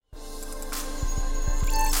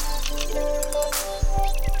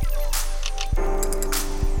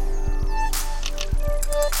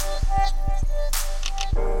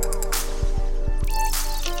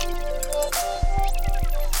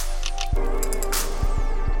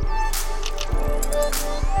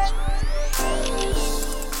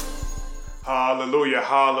Hallelujah.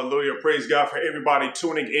 Hallelujah. Praise God for everybody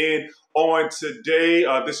tuning in on today.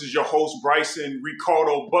 This is your host, Bryson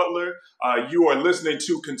Ricardo Butler. You are listening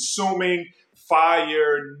to Consuming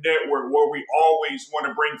Fire Network, where we always want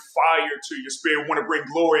to bring fire to your spirit, want to bring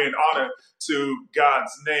glory and honor to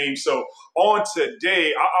God's name. So on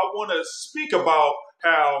today, I want to speak about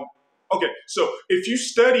how so if you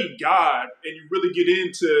study God and you really get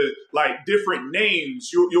into like different names,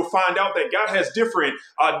 you'll find out that God has different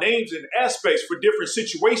names and aspects for different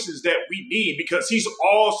situations that we need, because He's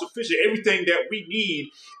all sufficient. Everything that we need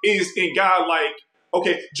is in God.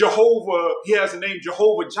 Like, Jehovah, He has the name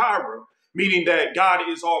Jehovah Jireh, meaning that God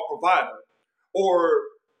is our provider, or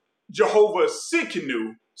Jehovah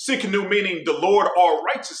Sikkenu meaning the Lord our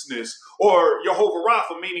righteousness, or Jehovah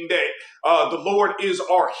Rapha, meaning that the Lord is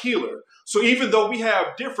our healer. So even though we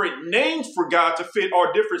have different names for God to fit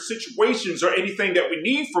our different situations or anything that we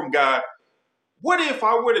need from God, what if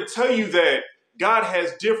I were to tell you that God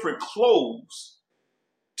has different clothes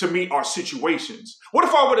to meet our situations? What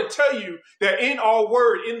if I were to tell you that in our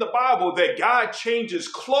word, in the Bible, that God changes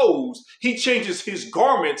clothes, He changes His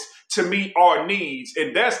garments to meet our needs?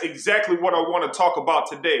 And that's exactly what I want to talk about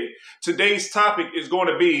today. Today's topic is going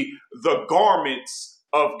to be the garments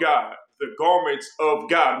of God. The garments of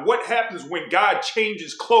God. What happens when God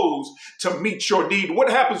changes clothes to meet your need? What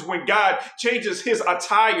happens when God changes His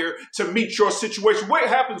attire to meet your situation? What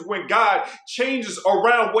happens when God changes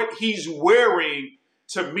around what He's wearing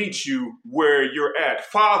to meet you where you're at?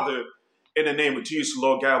 Father, in the name of Jesus,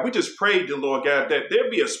 Lord God, we just pray, dear Lord God, that there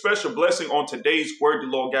be a special blessing on today's word,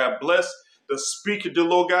 dear Lord God. Bless the speaker, dear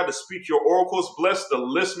Lord God, to speak your oracles. Bless the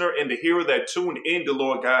listener and the hearer that tune in, dear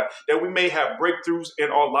Lord God, that we may have breakthroughs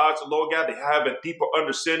in our lives, dear Lord God, to have a deeper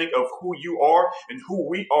understanding of who you are and who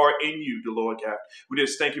we are in you, dear Lord God. We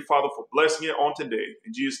just thank you, Father, for blessing it on today.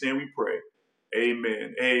 In Jesus' name we pray.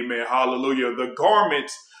 Amen. Amen. Hallelujah. The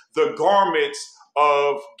garments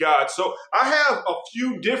of God. So I have a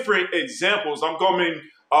few different examples. I'm coming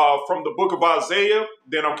from the book of Isaiah,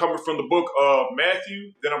 then I'm coming from the book of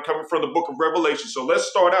Matthew, then I'm coming from the book of Revelation. So let's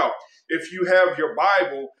start out. If you have your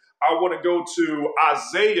Bible, I want to go to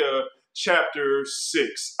Isaiah chapter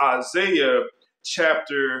 6. Isaiah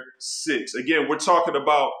chapter 6. Again, we're talking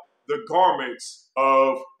about the garments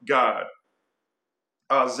of God.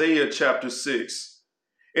 Isaiah chapter 6.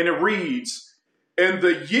 And it reads, "In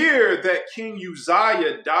the year that King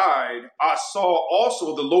Uzziah died, I saw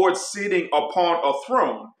also the Lord sitting upon a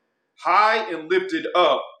throne, high and lifted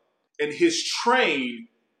up, and His train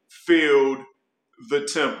filled the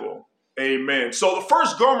temple." Amen. So the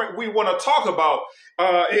first garment we want to talk about,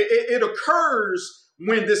 it occurs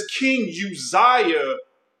when this King Uzziah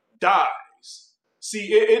dies.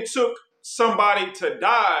 See, it took somebody to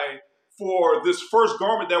die for this first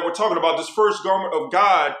garment that we're talking about, this first garment of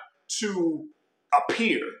God, to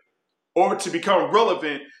appear or to become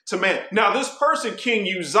relevant to man. Now, this person, King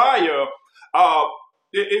Uzziah,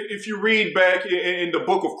 if you read back in the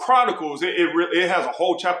book of Chronicles, it has a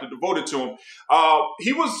whole chapter devoted to him.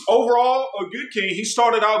 He was overall a good king. He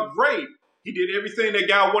started out great. He did everything that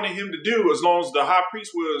God wanted him to do as long as the high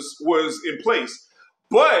priest was in place.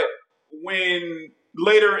 But when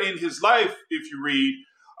later in his life, if you read,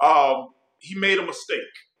 he made a mistake.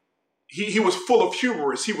 He was full of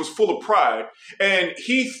hubris. He was full of pride. And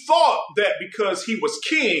he thought that because he was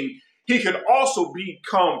king, he could also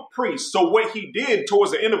become priest. So what he did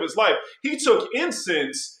towards the end of his life, he took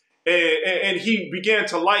incense and he began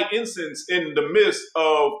to light incense in the midst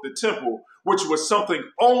of the temple, which was something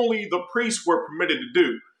only the priests were permitted to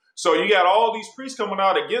do. So you got all these priests coming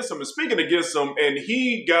out against him and speaking against him, and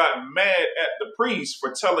he got mad at the priests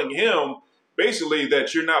for telling him basically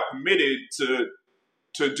that you're not permitted to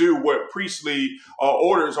do what priestly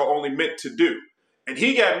orders are only meant to do. And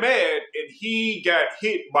he got mad and he got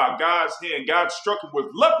hit by God's hand. God struck him with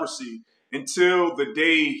leprosy until the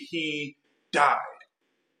day he died.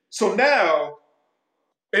 So now,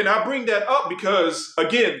 and I bring that up because,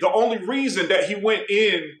 again, the only reason that he went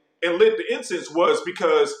in and lit the incense was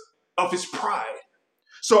because of his pride.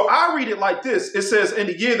 So I read it like this. It says, "In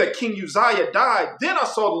the year that King Uzziah died, then I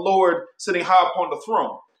saw the Lord sitting high upon the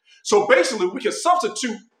throne." So basically, we can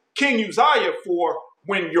substitute King Uzziah for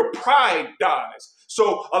when your pride dies.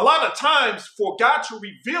 So a lot of times for God to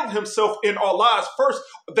reveal Himself in our lives, first,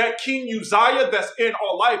 that King Uzziah that's in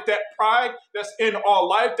our life, that pride that's in our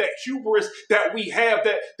life, that hubris that we have,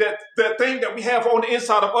 that thing that we have on the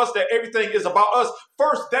inside of us, that everything is about us,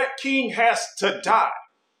 first, that king has to die.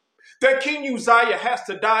 That King Uzziah has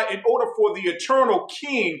to die in order for the eternal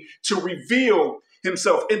king to reveal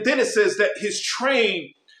himself. And then it says that his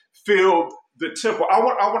train filled the temple. I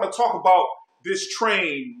want to talk about this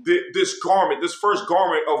train, this garment, this first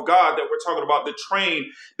garment of God that we're talking about, the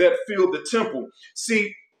train that filled the temple.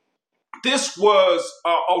 See, this was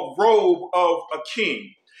a robe of a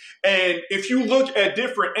king. And if you look at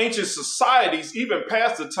different ancient societies, even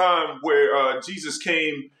past the time where Jesus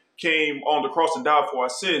came on the cross and died for our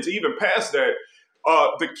sins, even past that,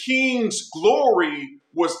 the king's glory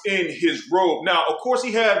was in his robe. Now, of course,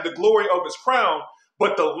 he had the glory of his crown,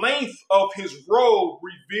 but the length of his robe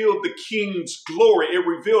revealed the king's glory. It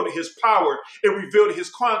revealed his power. It revealed his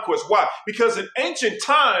conquest. Why? Because in ancient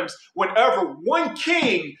times, whenever one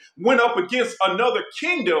king went up against another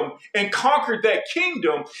kingdom and conquered that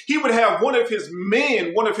kingdom, he would have one of his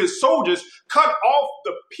men, one of his soldiers, cut off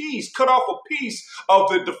a piece of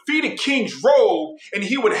the defeated king's robe, and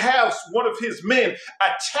he would have one of his men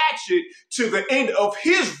attach it to the end of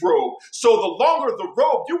his robe. So the longer the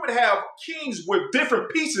robe, you would have kings with different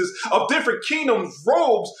pieces of different kingdoms'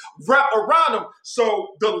 robes wrapped around them. So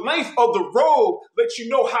the length of the robe lets you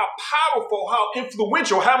know how powerful, how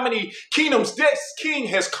influential, how many kingdoms this king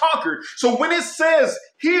has conquered. So when it says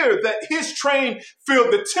here that his train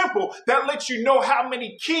filled the temple, that lets you know how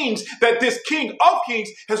many kings that this king of kings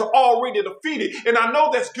has already defeated. And I know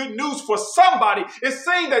that's good news for somebody. It's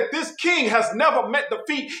saying that this king has never met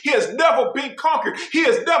defeat. He has never been conquered. He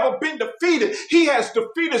has never been defeated. He has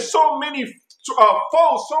defeated so many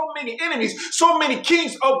foes, so many enemies, so many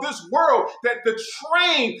kings of this world that the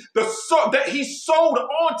train that he sewed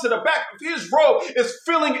onto the back of his robe is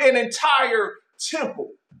filling an entire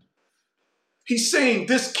temple. He's saying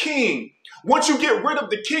this king, once you get rid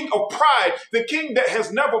of the king of pride, the king that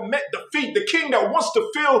has never met defeat, the king that wants to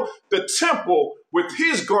fill the temple with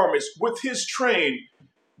his garments, with his train,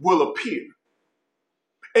 will appear.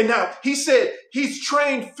 And now he said his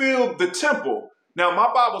train filled the temple. Now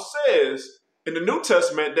my Bible says in the New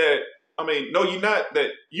Testament that, know ye not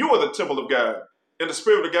that you are the temple of God and the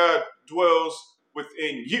Spirit of God dwells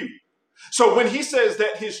within you. So when he says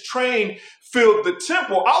that his train filled the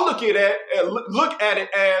temple, I'll look at it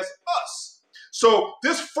as us. So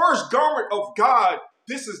this first garment of God,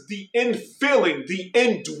 this is the infilling, the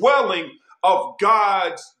indwelling of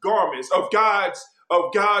God's garments, of God's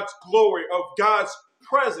glory, of God's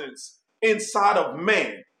presence inside of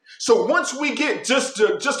man. So once we get just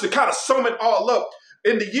to kind of sum it all up,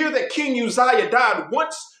 in the year that King Uzziah died,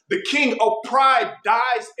 once the king of pride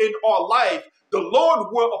dies in our life, the Lord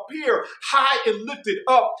will appear high and lifted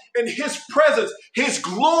up, and his presence, his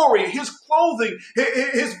glory, his clothing,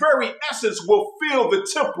 his very essence will fill the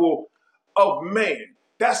temple of man.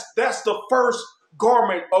 That's the first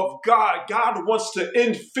garment of God. God wants to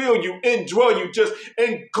infill you, indwell you, just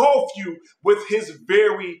engulf you with his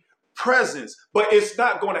very presence. But it's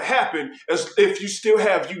not going to happen as if you still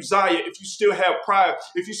have Uzziah, if you still have pride,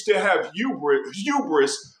 if you still have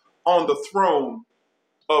hubris on the throne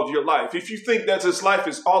of your life. If you think that this life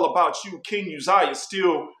is all about you, King Uzziah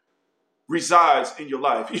still resides in your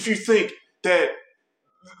life. If you think that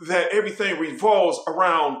everything revolves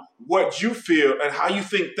around what you feel and how you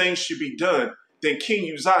think things should be done, then King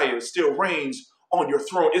Uzziah still reigns on your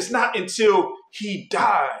throne. It's not until he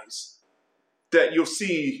dies that you'll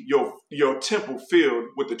see your temple filled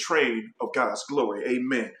with the train of God's glory.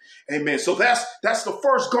 Amen. Amen. So that's the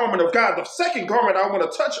first garment of God. The second garment I want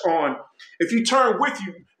to touch on, if you turn with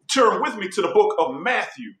me to the book of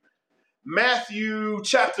Matthew. Matthew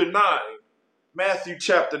chapter 9. Matthew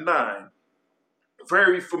chapter 9.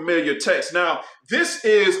 Very familiar text. Now, this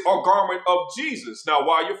is a garment of Jesus. Now,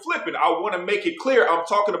 while you're flipping, I want to make it clear I'm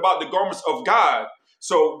talking about the garments of God.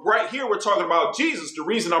 So right here, we're talking about Jesus. The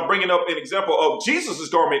reason I'm bringing up an example of Jesus's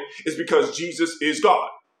garment is because Jesus is God.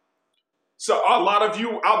 So a lot of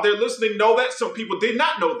you out there listening know that. Some people did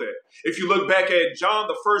not know that. If you look back at John,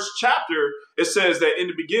 the first chapter, it says that in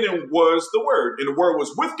the beginning was the Word, and the Word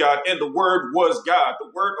was with God, and the Word was God. The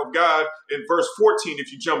Word of God in verse 14,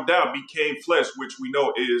 if you jump down, became flesh, which we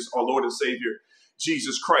know is our Lord and Savior,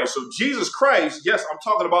 Jesus Christ. So Jesus Christ, yes, I'm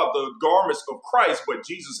talking about the garments of Christ, but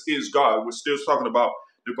Jesus is God. We're still talking about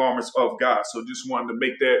the garments of God. So just wanted to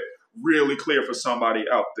make that really clear for somebody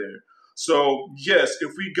out there. So yes,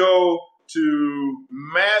 if we go to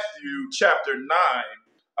Matthew chapter 9,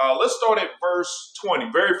 let's start at verse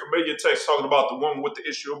 20. Very familiar text talking about the woman with the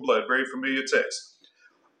issue of blood. Very familiar text.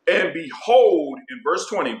 And behold, in verse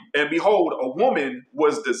 20, and behold, a woman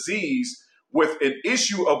was diseased with an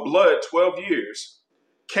issue of blood 12 years,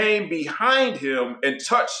 came behind him and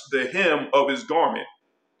touched the hem of his garment.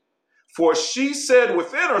 For she said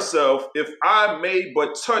within herself, if I may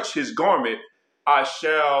but touch his garment, I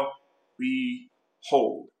shall be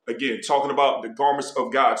whole. Again, talking about the garments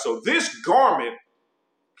of God. So this garment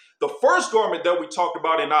The first garment that we talked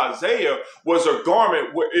about in Isaiah was a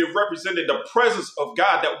garment where it represented the presence of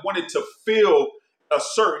God that wanted to fill a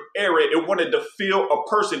certain area. It wanted to fill a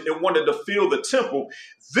person. It wanted to fill the temple.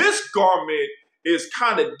 This garment is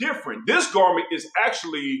kind of different. This garment is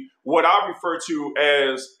actually what I refer to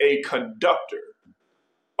as a conductor.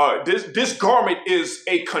 This garment is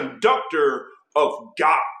a conductor of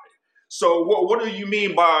God. So what do you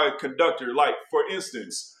mean by conductor? Like, for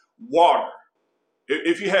instance, water.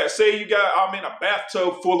 If you had, say I'm in a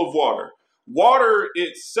bathtub full of water. Water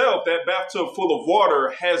itself, that bathtub full of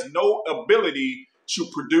water, has no ability to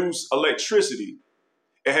produce electricity.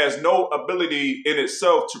 It has no ability in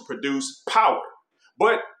itself to produce power.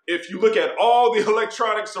 But if you look at all the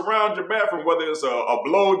electronics around your bathroom, whether it's a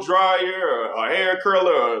blow dryer, or a hair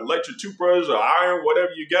curler, or electric toothbrush, or iron,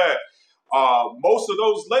 whatever you got, most of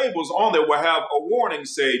those labels on there will have a warning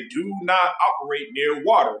say, do not operate near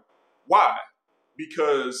water. Why?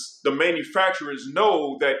 Because the manufacturers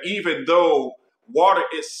know that even though water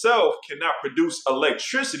itself cannot produce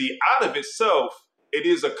electricity out of itself, it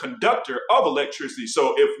is a conductor of electricity.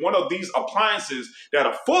 So if one of these appliances that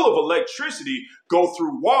are full of electricity go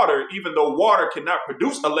through water, even though water cannot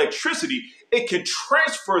produce electricity, it can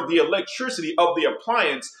transfer the electricity of the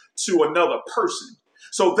appliance to another person.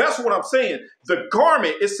 So that's what I'm saying. The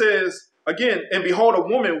garment, it says, again, and behold, a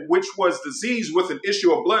woman which was diseased with an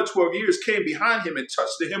issue of blood 12 years came behind him and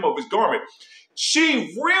touched the hem of his garment.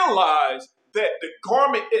 She realized that the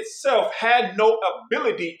garment itself had no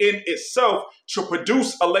ability in itself to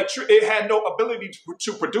produce electricity. It had no ability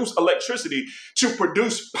to produce electricity, to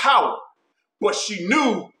produce power. But she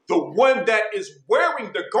knew the one that is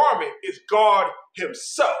wearing the garment is God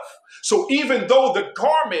himself. So even though the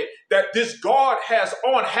garment that this God has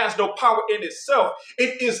on has no power in itself,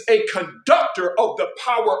 it is a conductor of the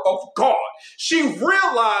power of God. She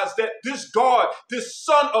realized that this God, this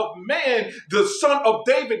Son of Man, the Son of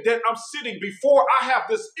David that I'm sitting before, I have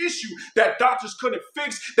this issue that doctors couldn't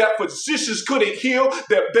fix, that physicians couldn't heal,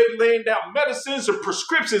 that they laying down medicines or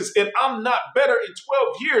prescriptions, and I'm not better in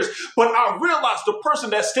 12 years. But I realized the person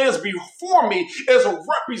that stands before me is a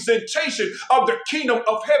representation of the kingdom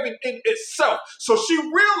of heaven in itself. So she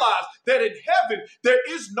realized that in heaven, there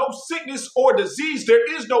is no sickness or disease.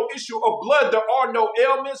 There is no issue of blood. There are no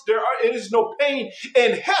ailments. There is no pain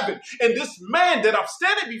in heaven. And this man that I'm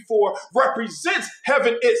standing before represents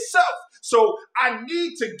heaven itself. So I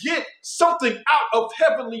need to get something out of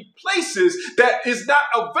heavenly places that is not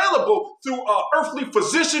available through an earthly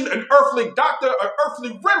physician, an earthly doctor, an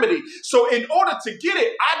earthly remedy. So in order to get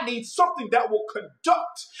it, I need something that will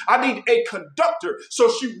conduct. I need a conductor. So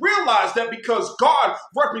she realized that because God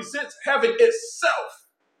represents heaven itself,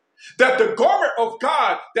 that the garment of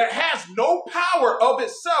God that has no power of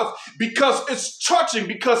itself, because it's touching,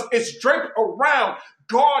 because it's draped around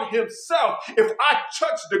God himself, if I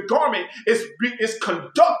touch the garment, it's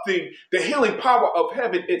conducting the healing power of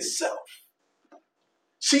heaven itself.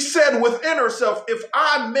 She said within herself, if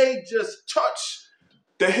I may just touch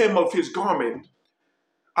the hem of his garment,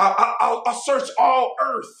 I'll search all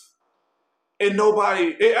earth. And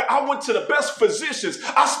nobody, I went to the best physicians.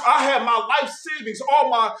 I had my life savings, all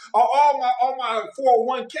my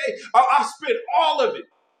 401k. I spent all of it.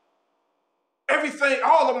 Everything,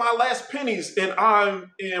 all of my last pennies, and I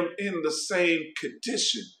am in the same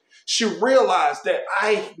condition. She realized that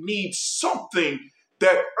I need something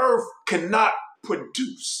that earth cannot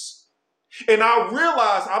produce. And I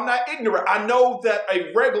realized I'm not ignorant. I know that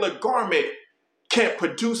a regular garment can't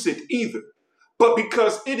produce it either. But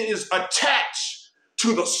because it is attached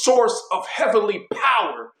to the source of heavenly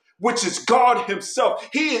power, which is God himself,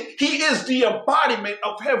 he is the embodiment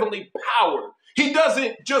of heavenly power. He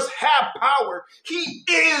doesn't just have power. He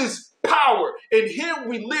is power. In him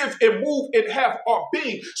we live and move and have our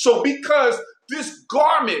being. So because this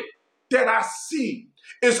garment that I see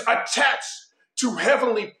is attached to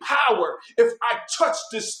heavenly power, if I touch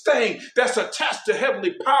this thing that's attached to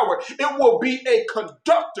heavenly power, it will be a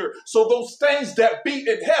conductor. So those things that be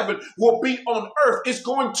in heaven will be on earth. It's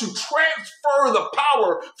going to transfer the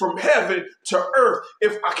power from heaven to earth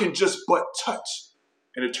if I can just but touch.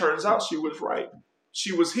 And it turns out she was right.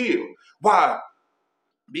 She was healed. Why?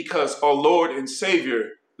 Because our Lord and Savior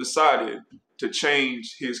decided to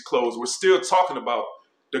change his clothes. We're still talking about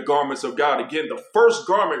the garments of God. Again, the first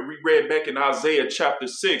garment we read back in Isaiah chapter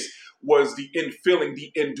 6 was the infilling,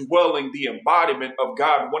 the indwelling, the embodiment of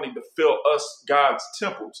God wanting to fill us, God's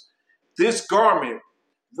temples. This garment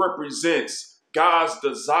represents God's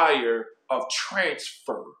desire of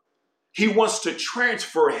transfer. He wants to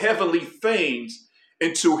transfer heavenly things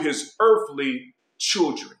into his earthly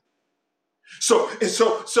children. So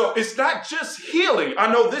it's not just healing.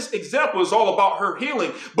 I know this example is all about her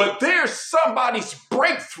healing, but there's somebody's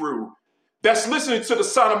breakthrough that's listening to the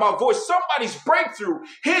sound of my voice. Somebody's breakthrough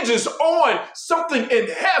hinges on something in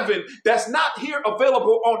heaven that's not here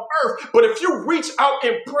available on earth. But if you reach out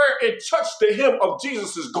in prayer and touch the hem of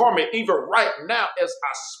Jesus's garment, even right now as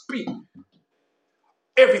I speak,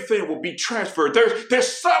 everything will be transferred.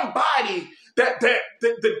 There's somebody that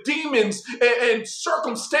the demons and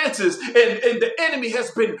circumstances and the enemy has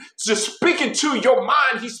been just speaking to your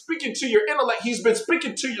mind. He's speaking to your intellect. He's been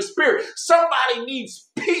speaking to your spirit. Somebody needs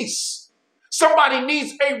peace. Somebody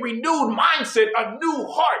needs a renewed mindset, a new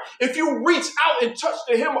heart. If you reach out and touch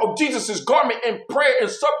the hem of Jesus's garment in prayer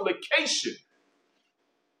and supplication,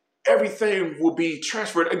 everything will be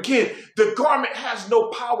transferred. Again, the garment has no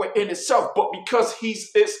power in itself, but because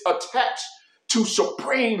it's attached to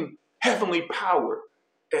supreme heavenly power,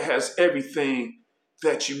 it has everything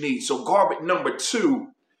that you need. So garment number 2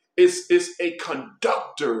 is a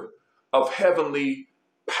conductor of heavenly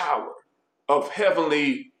power, of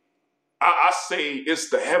heavenly, I say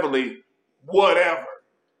it's the heavenly whatever,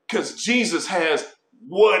 because Jesus has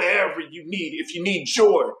whatever you need. If you need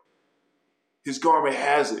joy, his garment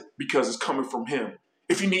has it because it's coming from him.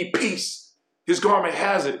 If you need peace, his garment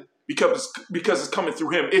has it because it's coming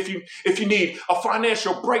through him. If you need a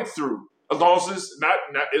financial breakthrough, as long as it's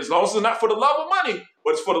not for the love of money,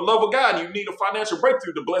 but it's for the love of God, you need a financial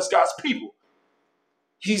breakthrough to bless God's people.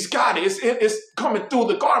 He's got it. It's coming through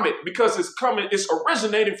the garment because it's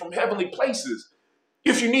originating from heavenly places.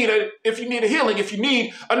 If you need a healing, if you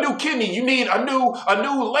need a new kidney, you need a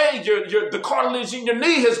new leg, the cartilage in your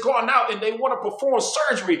knee has gone out and they want to perform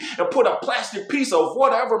surgery and put a plastic piece of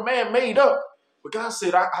whatever man made up. But God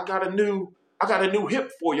said, I got a new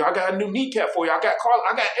hip for you. I got a new kneecap for you. I got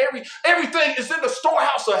everything is in the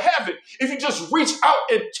storehouse of heaven. If you just reach out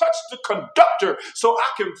and touch the conductor so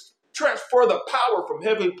I can transfer the power from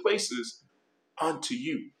heavenly places unto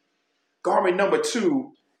you. Garment number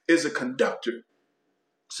 2 is a conductor.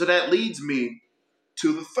 So that leads me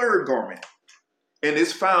to the third garment, and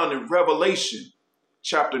it's found in Revelation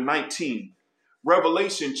chapter 19.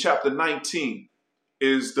 Revelation chapter 19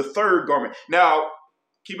 is the third garment. Now,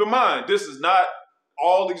 keep in mind, this is not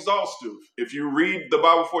all exhaustive. If you read the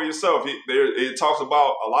Bible for yourself, it talks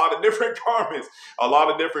about a lot of different garments, a lot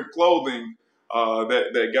of different clothing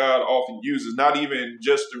that God often uses, not even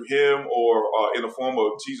just through him or in the form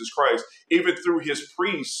of Jesus Christ. Even through his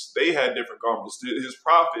priests, they had different garments. His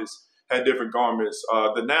prophets had different garments.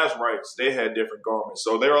 The Nazarites, they had different garments.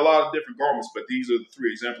 So there are a lot of different garments, but these are the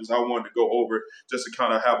 3 examples I wanted to go over just to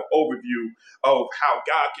kind of have an overview of how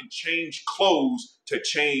God can change clothes to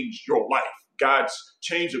change your life. God's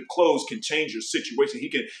change of clothes can change your situation. He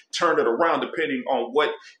can turn it around depending on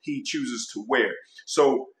what he chooses to wear.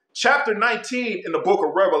 So chapter 19 in the book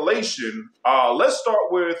of Revelation, let's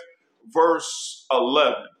start with verse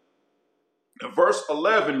 11. Verse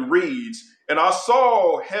 11 reads, "And I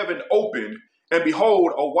saw heaven opened, and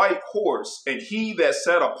behold, a white horse, and he that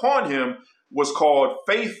sat upon him was called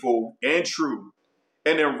Faithful and True.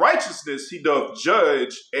 And in righteousness he doth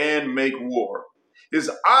judge and make war.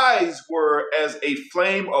 His eyes were as a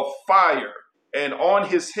flame of fire, and on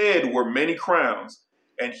his head were many crowns.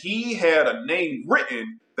 And he had a name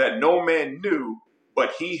written that no man knew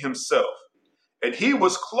but he himself. And he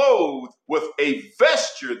was clothed with a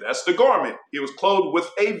vesture," that's the garment. He was clothed with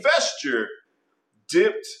a vesture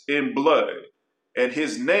dipped in blood. And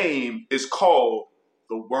his name is called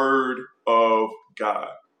the Word of God.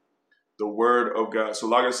 The Word of God. So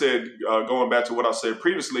like I said, going back to what I said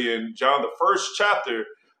previously in John, the 1st chapter,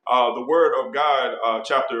 the Word of God,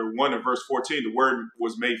 chapter 1 and verse 14, the Word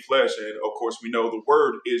was made flesh. And of course, we know the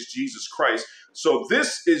Word is Jesus Christ. So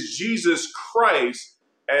this is Jesus Christ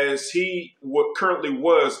as he currently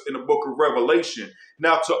was in the book of Revelation.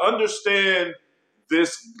 Now, to understand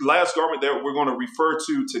this last garment that we're going to refer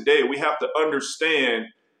to today, we have to understand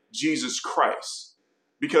Jesus Christ,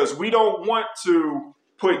 because we don't want to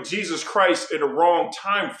put Jesus Christ in the wrong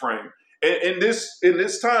time frame. And in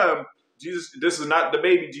this time, this is not the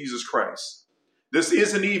baby Jesus Christ. This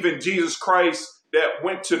isn't even Jesus Christ that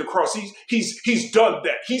went to the cross. He's done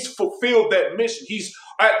that. He's fulfilled that mission.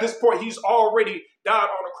 At this point, he's already died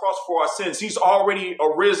on the cross for our sins. He's already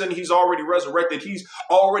arisen. He's already resurrected. He's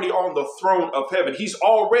already on the throne of heaven. He's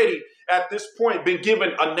already, at this point, been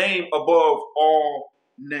given a name above all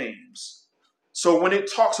names. So when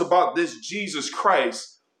it talks about this Jesus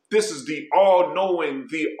Christ, this is the all-knowing,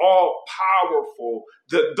 the all-powerful,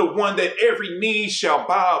 the one that every knee shall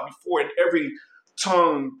bow before and every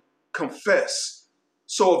tongue confess.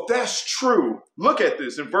 So if that's true, look at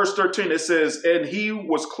this. In verse 13, it says, and he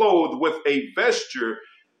was clothed with a vesture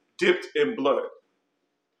dipped in blood.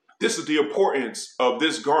 This is the importance of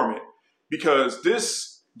this garment, because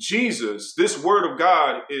this Jesus, this word of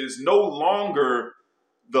God, is no longer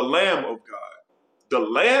the Lamb of God. The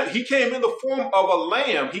lamb, he came in the form of a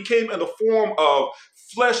lamb. He came in the form of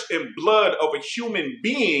flesh and blood of a human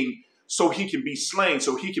being, so he can be slain,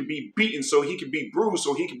 so he can be beaten, so he can be bruised,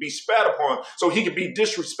 so he can be spat upon, so he can be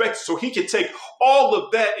disrespected, so he can take all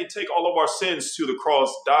of that and take all of our sins to the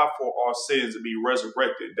cross, die for our sins, and be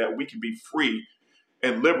resurrected, that we can be free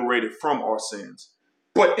and liberated from our sins.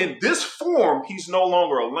 But in this form, he's no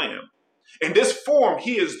longer a lamb. In this form,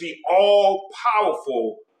 he is the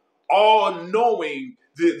all-powerful, all-knowing,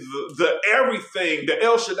 the everything, the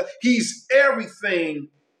El Shaddai. He's everything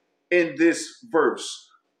in this verse.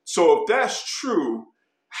 So if that's true,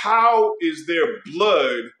 how is there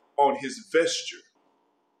blood on his vesture?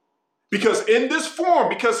 Because in this form,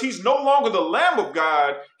 because he's no longer the Lamb of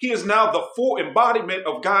God, he is now the full embodiment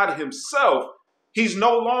of God himself. He's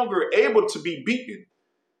no longer able to be beaten.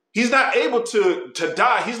 He's not able to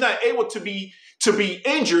die. He's not able to be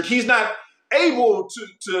injured. He's not able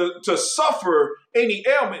to suffer any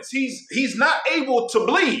ailments. He's not able to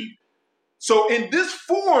bleed. So in this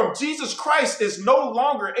form, Jesus Christ is no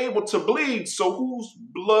longer able to bleed. So whose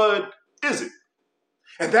blood is it?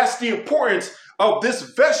 And that's the importance of this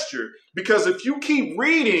vesture. Because if you keep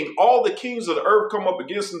reading, all the kings of the earth come up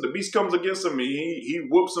against him. The beast comes against him. And he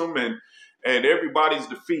whoops them and everybody's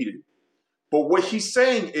defeated. But what he's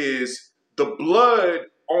saying is the blood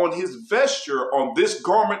on his vesture, on this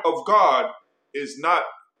garment of God, is not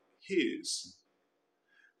his.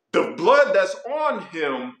 The blood that's on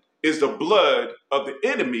him is the blood of the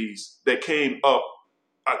enemies that came up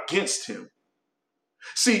against him.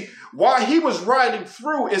 See, while he was riding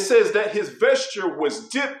through, it says that his vesture was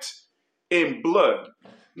dipped in blood.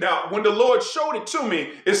 Now, when the Lord showed it to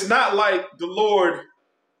me, it's not like the Lord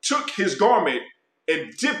took his garment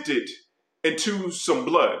and dipped it into some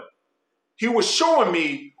blood. He was showing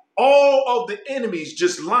me all of the enemies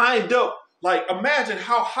just lined up. Like, imagine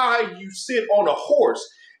how high you sit on a horse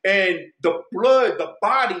and the blood,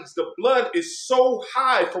 the blood is so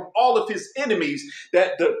high from all of his enemies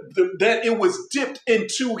that that it was dipped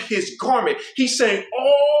into his garment. He's saying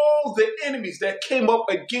all the enemies that came up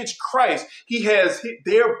against Christ, he has hit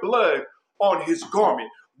their blood on his garment.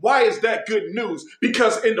 Why is that good news?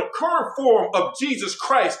 Because in the current form of Jesus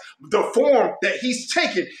Christ, the form that he's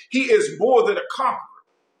taken, he is more than a conqueror.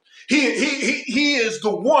 He is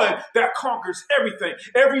the one that conquers everything.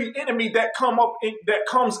 Every enemy that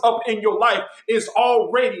comes up in your life is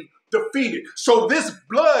already defeated. So this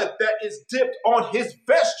blood that is dipped on his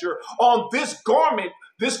vesture, on this garment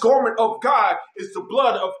of God, is the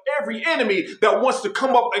blood of every enemy that wants to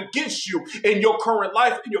come up against you in your current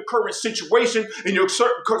life, in your current situation, in your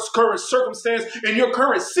current circumstance, in your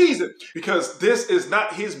current season. Because this is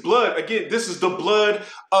not his blood. Again, this is the blood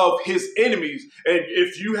of his enemies. And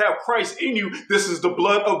if you have Christ in you, this is the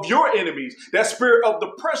blood of your enemies. That spirit of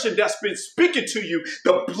depression that's been speaking to you,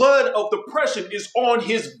 the blood of depression is on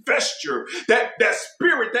his vesture. That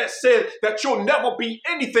spirit that said that you'll never be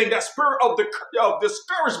anything, that spirit of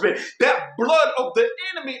discouragement, that blood of the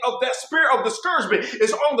enemy of that spirit of discouragement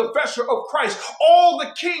is on the vesture of Christ. All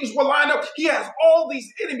the kings were lined up. He has all these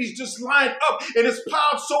enemies just lined up, and it's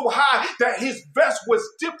piled so high that his vest was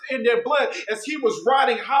dipped in their blood as he was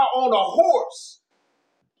riding high on a horse.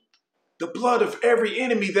 The blood of every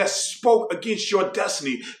enemy that spoke against your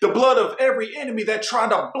destiny. The blood of every enemy that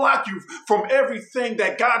tried to block you from everything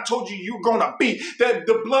that God told you you're going to be. That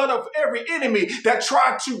the blood of every enemy that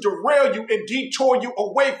tried to derail you and detour you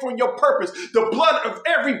away from your purpose. The blood of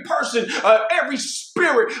every person, every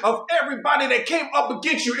spirit of everybody that came up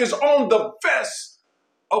against you is on the vest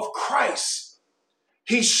of Christ.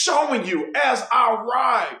 He's showing you as I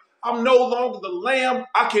ride, I'm no longer the lamb.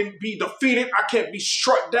 I can be defeated. I can't be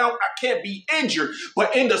struck down. I can't be injured.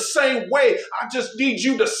 But in the same way, I just need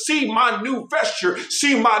you to see my new vesture,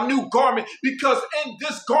 see my new garment, because in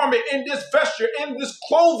this garment, in this vesture, in this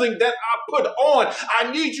clothing that I put on,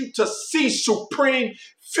 I need you to see supreme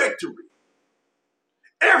victory.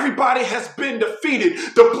 Everybody has been defeated.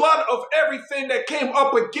 The blood of everything that came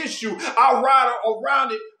up against you, I'll ride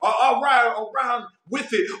around it, or I'll ride around with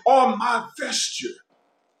it on my vesture.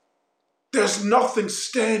 There's nothing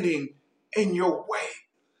standing in your way.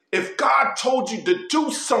 If God told you to do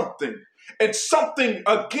something and something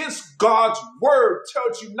against God's word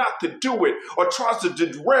tells you not to do it or tries to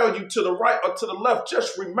derail you to the right or to the left,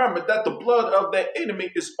 just remember that the blood of that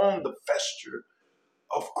enemy is on the vesture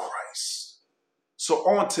of Christ. So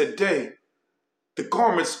on today, the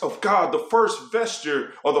garments of God, the first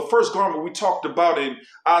vesture or the first garment we talked about in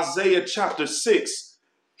Isaiah chapter 6.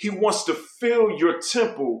 He wants to fill your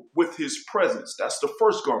temple with his presence. That's the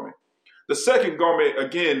first garment. The second garment,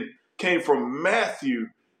 again, came from Matthew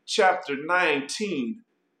chapter 19.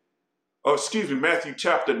 Matthew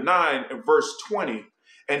chapter 9 and verse 20.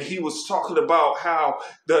 And he was talking about how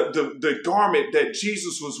the garment that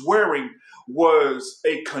Jesus was wearing was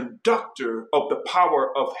a conductor of the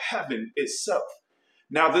power of heaven itself.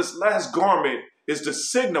 Now, this last garment is to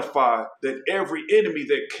signify that every enemy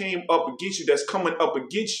that came up against you, that's coming up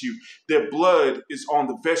against you, their blood is on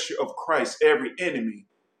the vesture of Christ. Every enemy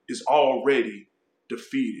is already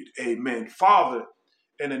defeated. Amen. Father,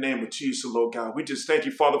 in the name of Jesus, Lord God, we just thank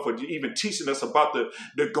you, Father, for even teaching us about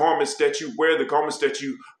the garments that you wear, the garments that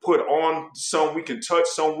you put on. Some we can touch,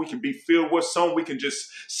 some we can be filled with, some we can just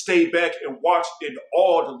stay back and watch in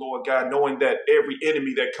awe, the Lord God, knowing that every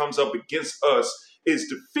enemy that comes up against us is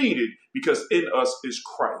defeated because in us is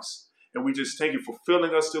Christ. And we just thank you for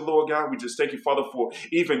filling us, dear Lord God. We just thank you, Father, for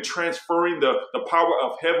even transferring the power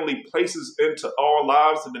of heavenly places into our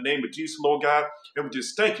lives in the name of Jesus, Lord God. And we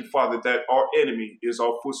just thank you, Father, that our enemy is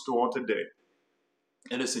our footstool on today.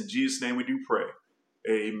 And it's in Jesus' name we do pray.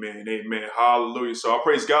 Amen. Amen. Hallelujah. So I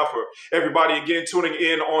praise God for everybody again tuning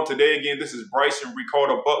in on today. Again, this is Bryson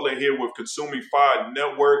Ricardo Butler here with Consuming Fire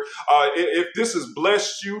Network. If this has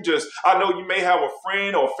blessed you, I know you may have a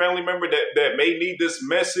friend or a family member that may need this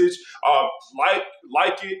message.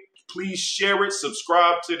 Like it. Please share it,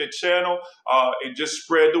 subscribe to the channel, and just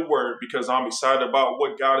spread the word because I'm excited about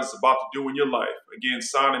what God is about to do in your life. Again,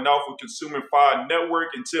 signing off with Consuming Fire Network.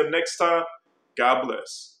 Until next time, God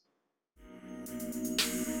bless.